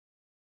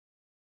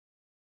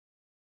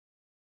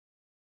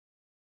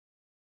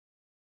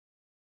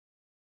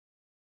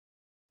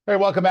All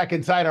right, welcome back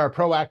inside our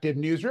proactive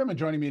newsroom. And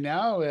joining me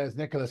now is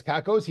Nicholas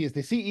Kakos. He is the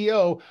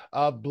CEO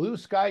of Blue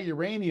Sky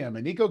Uranium.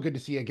 And Nico, good to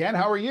see you again.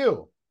 How are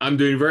you? I'm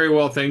doing very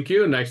well, thank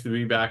you. Nice to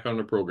be back on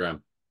the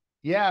program.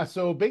 Yeah,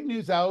 so big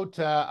news out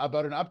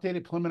about an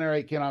updated preliminary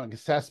economic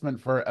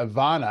assessment for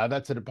Ivana.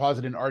 That's a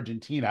deposit in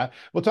Argentina.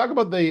 We'll talk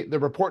about the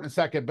report in a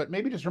second, but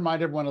maybe just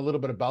remind everyone a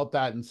little bit about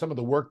that and some of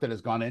the work that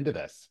has gone into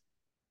this.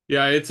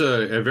 Yeah, it's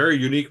a very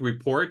unique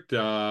report.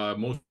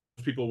 Most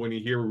people, when you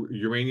hear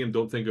uranium,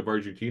 don't think of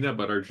Argentina,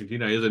 but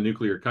Argentina is a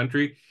nuclear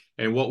country.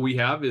 And what we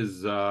have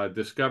is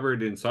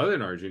discovered in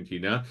southern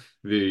Argentina,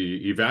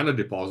 the Ivana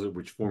deposit,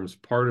 which forms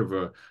part of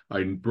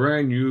a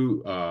brand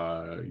new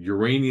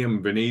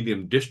uranium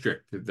vanadium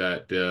district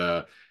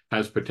that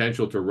has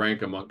potential to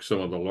rank amongst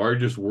some of the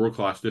largest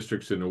world-class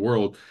districts in the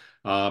world.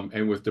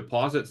 And with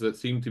deposits that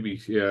seem to be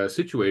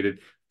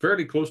situated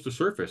fairly close to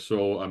surface,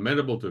 so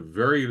amenable to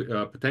very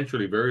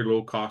potentially very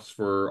low costs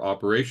for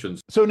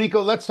operations. So,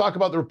 Nico, let's talk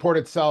about the report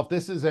itself.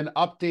 This is an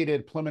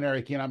updated preliminary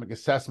economic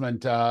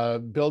assessment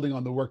building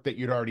on the work that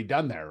you'd already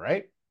done there,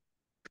 right?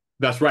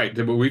 That's right.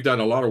 We've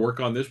done a lot of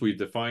work on this. We've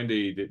defined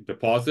a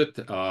deposit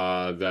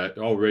that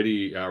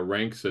already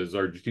ranks as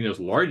Argentina's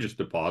largest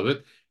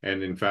deposit,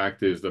 and in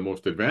fact is the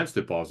most advanced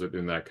deposit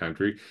in that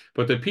country.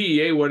 But the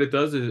PEA, what it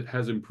does is it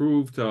has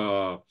improved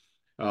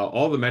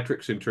all the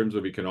metrics in terms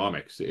of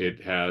economics.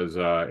 It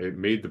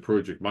made the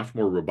project much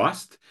more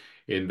robust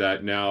in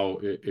that now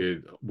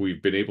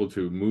we've been able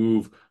to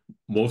move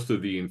most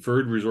of the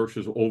inferred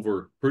resources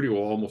over pretty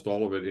well almost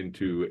all of it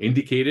into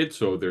indicated.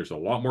 So there's a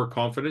lot more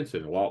confidence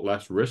and a lot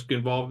less risk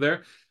involved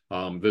there.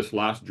 This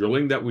last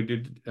drilling that we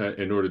did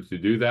in order to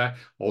do that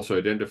also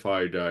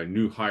identified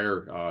new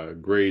higher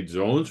grade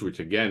zones, which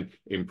again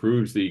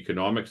improves the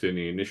economics in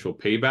the initial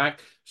payback.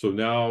 So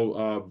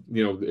now,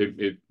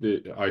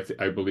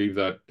 I believe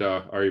that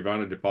our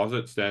Ivana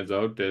deposit stands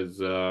out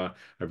as a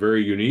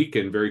very unique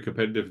and very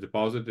competitive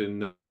deposit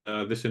in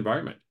this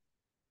environment.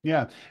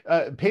 Yeah,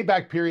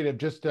 payback period of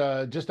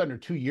just under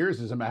 2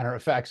 years, as a matter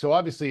of fact. So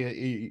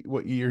obviously,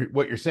 what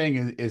you're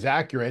saying is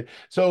accurate.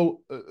 So,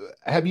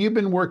 have you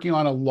been working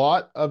on a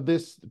lot of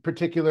this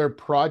particular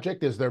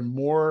project? Is there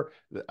more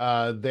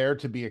there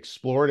to be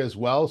explored as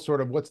well?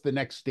 Sort of, what's the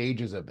next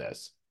stages of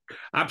this?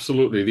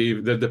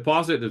 Absolutely. The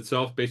deposit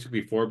itself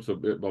basically forms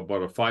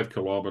about a 5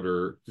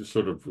 kilometer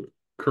sort of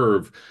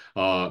curve,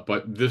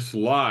 but this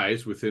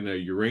lies within a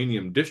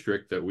uranium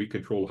district that we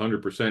control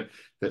 100%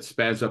 that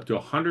spans up to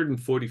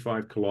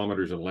 145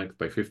 kilometers in length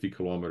by 50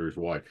 kilometers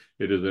wide.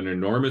 It is an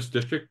enormous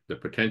district. The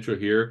potential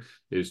here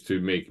is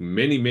to make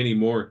many, many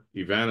more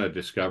Ivana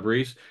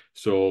discoveries.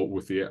 So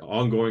with the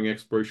ongoing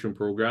exploration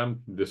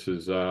program, this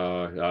is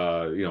got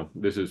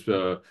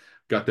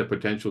the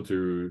potential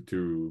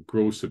to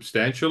grow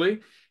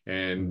substantially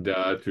and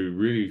to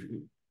really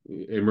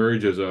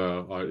emerge as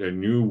a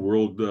new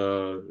world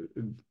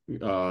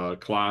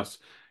class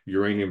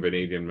uranium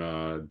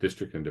vanadium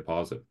district and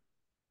deposit.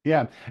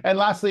 Yeah. And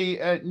lastly,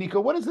 Nico,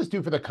 what does this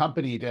do for the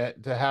company to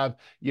have,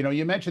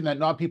 you mentioned that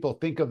not people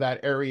think of that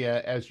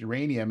area as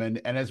uranium. And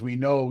as we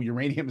know,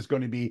 uranium is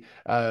going to be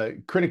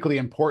critically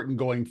important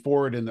going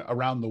forward and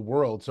around the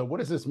world. So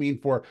what does this mean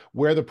for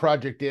where the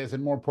project is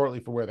and more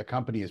importantly, for where the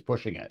company is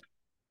pushing it?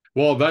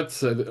 Well,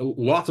 that's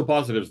lots of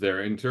positives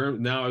there. In terms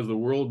now, as the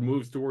world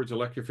moves towards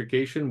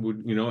electrification,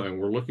 and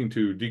we're looking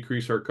to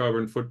decrease our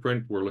carbon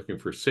footprint, we're looking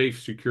for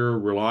safe, secure,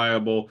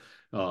 reliable,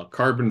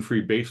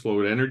 carbon-free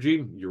baseload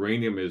energy.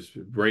 Uranium is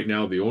right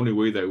now the only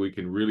way that we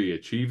can really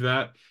achieve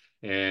that.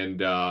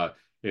 And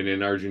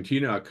in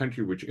Argentina, a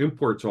country which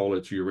imports all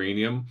its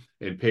uranium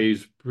and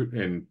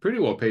pretty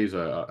well pays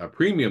a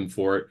premium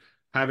for it,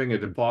 having a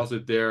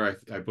deposit there,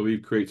 I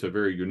believe, creates a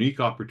very unique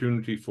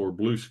opportunity for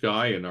Blue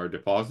Sky and our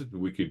deposit.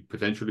 We could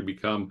potentially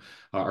become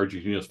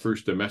Argentina's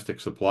first domestic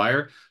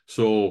supplier.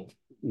 So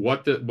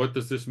what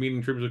does this mean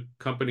in terms of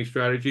company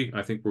strategy?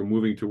 I think we're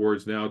moving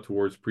towards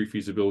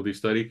pre-feasibility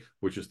study,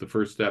 which is the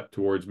first step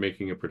towards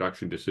making a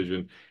production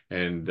decision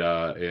and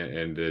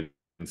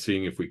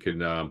seeing if we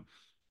can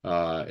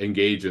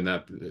engage in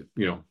that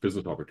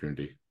business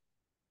opportunity.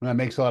 That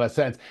makes a lot of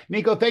sense.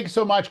 Nico, thanks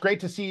so much. Great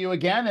to see you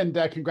again. And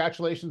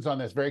congratulations on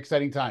this. Very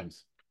exciting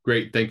times.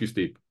 Great. Thank you,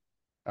 Steve.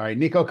 All right.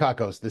 Nico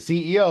Kakos, the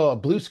CEO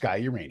of Blue Sky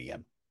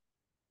Uranium.